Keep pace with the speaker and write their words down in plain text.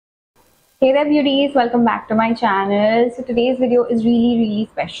Hey there beauties, welcome back to my channel. So today's video is really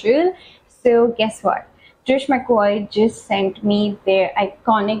special. So guess what? Trish McEvoy just sent me their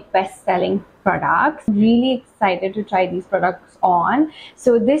iconic best-selling products. I'm really excited to try these products on.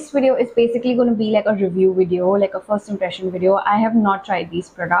 So this video is basically going to be like a review video, like a first impression video. I have not tried these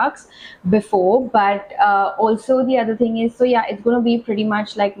products before, but also the other thing is, so yeah, it's going to be pretty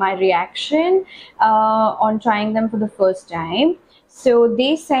much like my reaction on trying them for the first time. So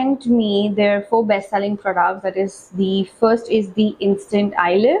they sent me their 4 best-selling products. That is, the first is the Instant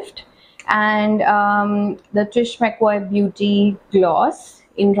Eye Lift and the Trish McEvoy Beauty Gloss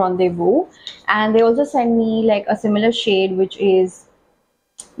in Rendezvous. And they also sent me like a similar shade, which is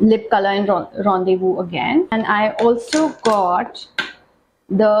lip color in Rendezvous again. And I also got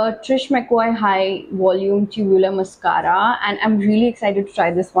the Trish McEvoy High Volume Tubular Mascara, and I'm really excited to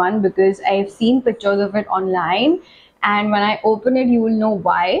try this one because I've seen pictures of it online. And when I open it, you will know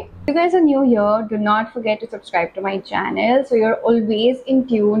why. If you guys are new here, do not forget to subscribe to my channel so you're always in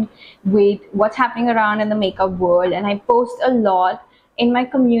tune with what's happening around in the makeup world. And I post a lot in my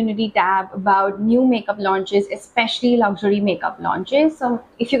community tab about new makeup launches, especially luxury makeup launches. So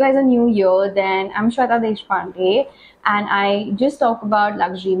if you guys are new here, then I'm Shweta Deshpande and I just talk about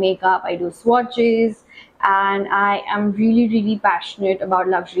luxury makeup. I do swatches, and I am really passionate about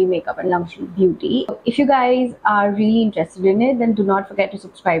luxury makeup and luxury beauty. If you guys are really interested in it, then do not forget to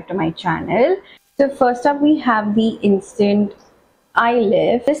subscribe to my channel. So first up, we have the Instant Eye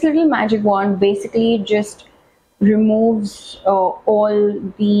Lift. This little magic wand basically just removes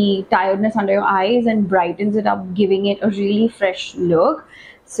all the tiredness under your eyes and brightens it up, giving it a really fresh look.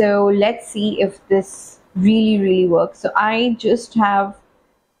 So let's see if this really works. So I just have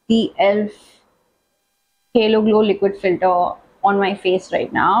the e.l.f. Halo Glow liquid filter on my face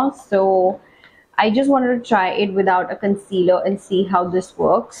right now, so I just wanted to try it without a concealer and see how this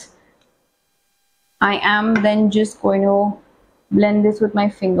works. I am then just going to blend this with my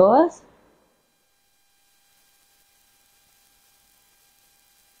fingers.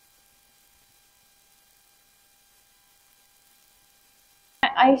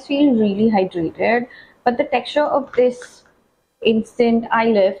 I feel really hydrated, but the texture of this Instant Eye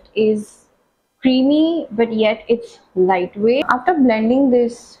Lift is creamy, but yet it's lightweight. After blending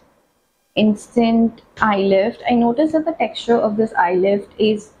this Instant Eye Lift, I noticed that the texture of this eye lift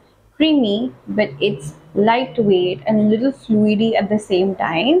is creamy, but it's lightweight and a little fluidy at the same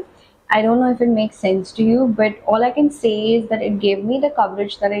time. I don't know if it makes sense to you, but all I can say is that it gave me the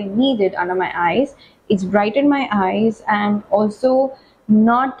coverage that I needed under my eyes. It's brightened my eyes and also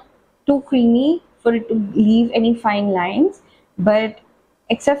not too creamy for it to leave any fine lines, but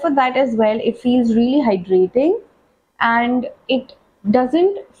except for that as well, it feels really hydrating and it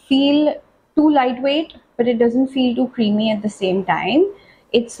doesn't feel too lightweight, but it doesn't feel too creamy at the same time.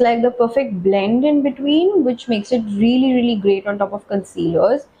 It's like the perfect blend in between, which makes it really great on top of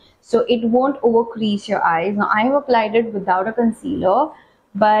concealers. So it won't overcrease your eyes. Now I have applied it without a concealer,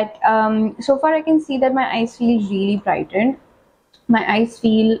 but so far I can see that my eyes feel really brightened. My eyes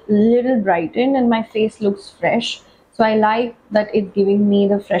feel a little brightened and my face looks fresh. So I like that it's giving me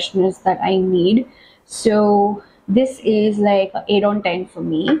the freshness that I need. So this is like 8 on 10 for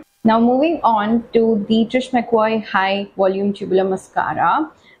me. Now moving on to the Trish McEvoy High Volume Tubular Mascara.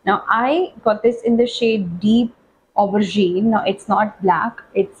 Now I got this in the shade Deep Aubergine. Now it's not black,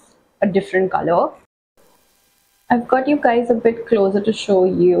 it's a different color. I've got you guys a bit closer to show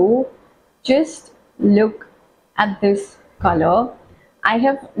you. Just look at this color. I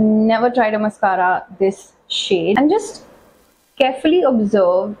have never tried a mascara this shade, and just carefully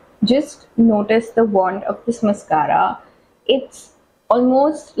observe, just notice the wand of this mascara. It's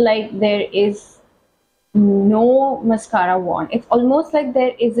almost like there is no mascara wand. It's almost like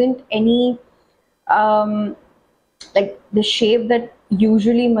there isn't any like the shape that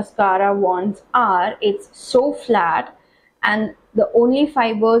usually mascara wands are. It's so flat and the only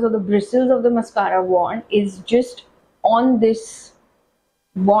fibers or the bristles of the mascara wand is just on this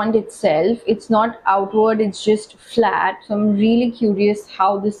wand itself. It's not outward, it's just flat. So I'm really curious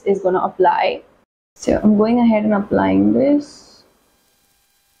how this is going to apply. So I'm going ahead and applying this.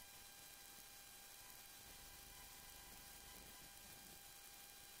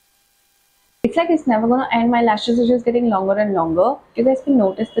 It's like it's never going to end. My lashes are just getting longer and longer. You guys can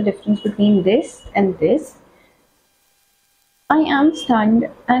notice the difference between this and this. I am stunned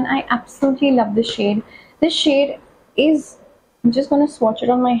and I absolutely love this shade. This shade is, I'm just going to swatch it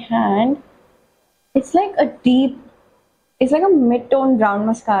on my hand. It's like a deep, it's like a mid-tone brown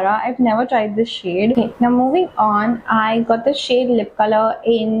mascara. I've never tried this shade. Okay, now moving on, I got the shade Lip Color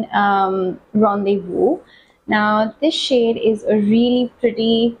in Rendezvous. Now this shade is a really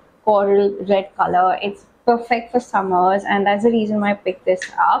pretty coral red color. It's perfect for summers, and that's the reason why I picked this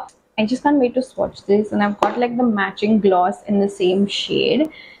up. I just can't wait to swatch this, and I've got like the matching gloss in the same shade,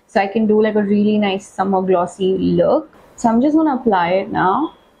 so I can do like a really nice summer glossy look. So I'm just gonna apply it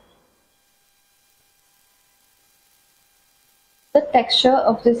now. The texture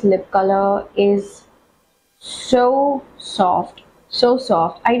of this lip color is so soft, so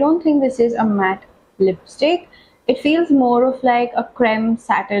soft. I don't think this is a matte lipstick. It feels more of like a creme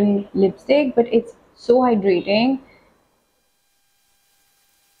satin lipstick, but it's so hydrating.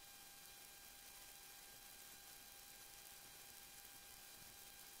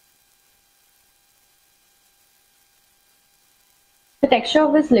 The texture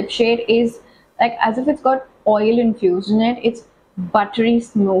of this lip shade is like as if it's got oil infused in it. It's buttery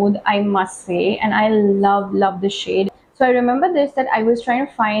smooth, I must say, and I love the shade. So I remember this, that I was trying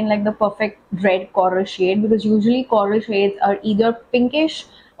to find like the perfect red coral shade, because usually coral shades are either pinkish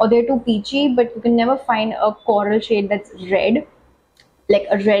or they're too peachy, but you can never find a coral shade that's red, like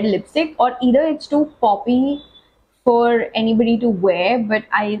a red lipstick, or either it's too poppy for anybody to wear. But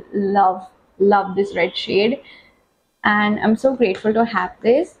I love this red shade, and I'm so grateful to have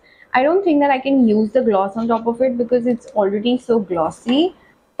this. I don't think that I can use the gloss on top of it because it's already so glossy,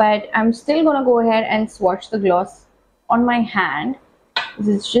 but I'm still gonna go ahead and swatch the gloss on my hand.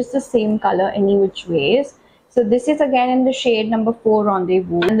 It's just the same color any which ways. So this is again in the shade number 4,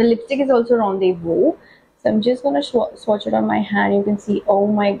 Rendezvous, and the lipstick is also Rendezvous. So I'm just gonna swatch it on my hand. You can see, oh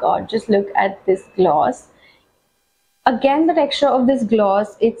my god, just look at this gloss. Again, the texture of this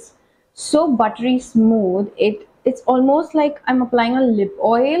gloss, it's so buttery smooth. It's almost like I'm applying a lip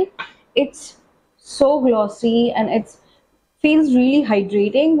oil. It's so glossy, and it feels really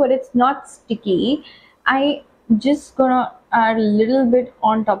hydrating, but it's not sticky. I just gonna add a little bit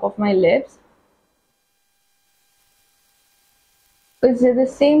on top of my lips. It's the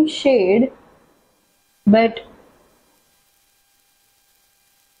same shade, but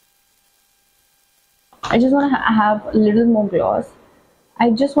I just want to have a little more gloss.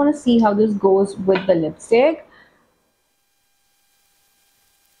 I just want to see how this goes with the lipstick.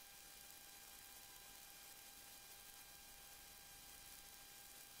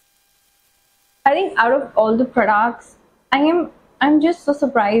 I think out of all the products, I'm just so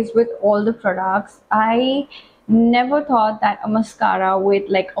surprised with all the products. I never thought that a mascara with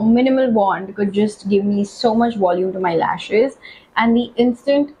like a minimal wand could just give me so much volume to my lashes. And the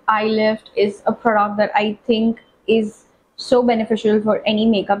instant eye lift is a product that I think is so beneficial for any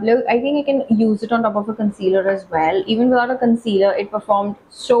makeup look. I think I can use it on top of a concealer as well. Even without a concealer, it performed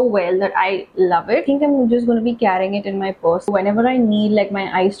so well that I love it. I think I'm just going to be carrying it in my purse whenever I need like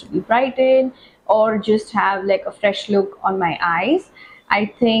my eyes to be brightened, or just have like a fresh look on my eyes. I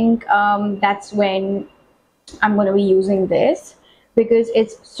think that's when I'm going to be using this, because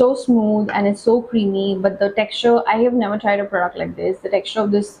it's so smooth and it's so creamy. But the texture, I have never tried a product like this. The texture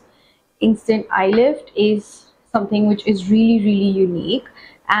of this instant eye lift is something which is really unique.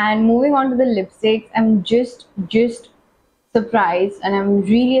 And moving on to the lipsticks, I'm just surprised, and I'm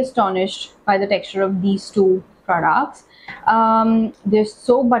really astonished by the texture of these two products. They're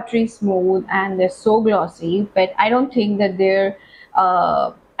so buttery smooth and they're so glossy, but I don't think that they're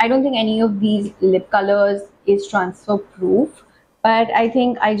I don't think any of these lip colors is transfer proof. But I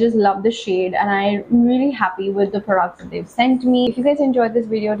think I just love the shade, and I'm really happy with the products that they've sent me. If you guys enjoyed this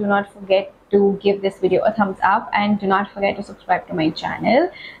video, do not forget to give this video a thumbs up, and do not forget to subscribe to my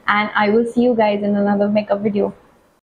channel. And I will see you guys in another makeup video.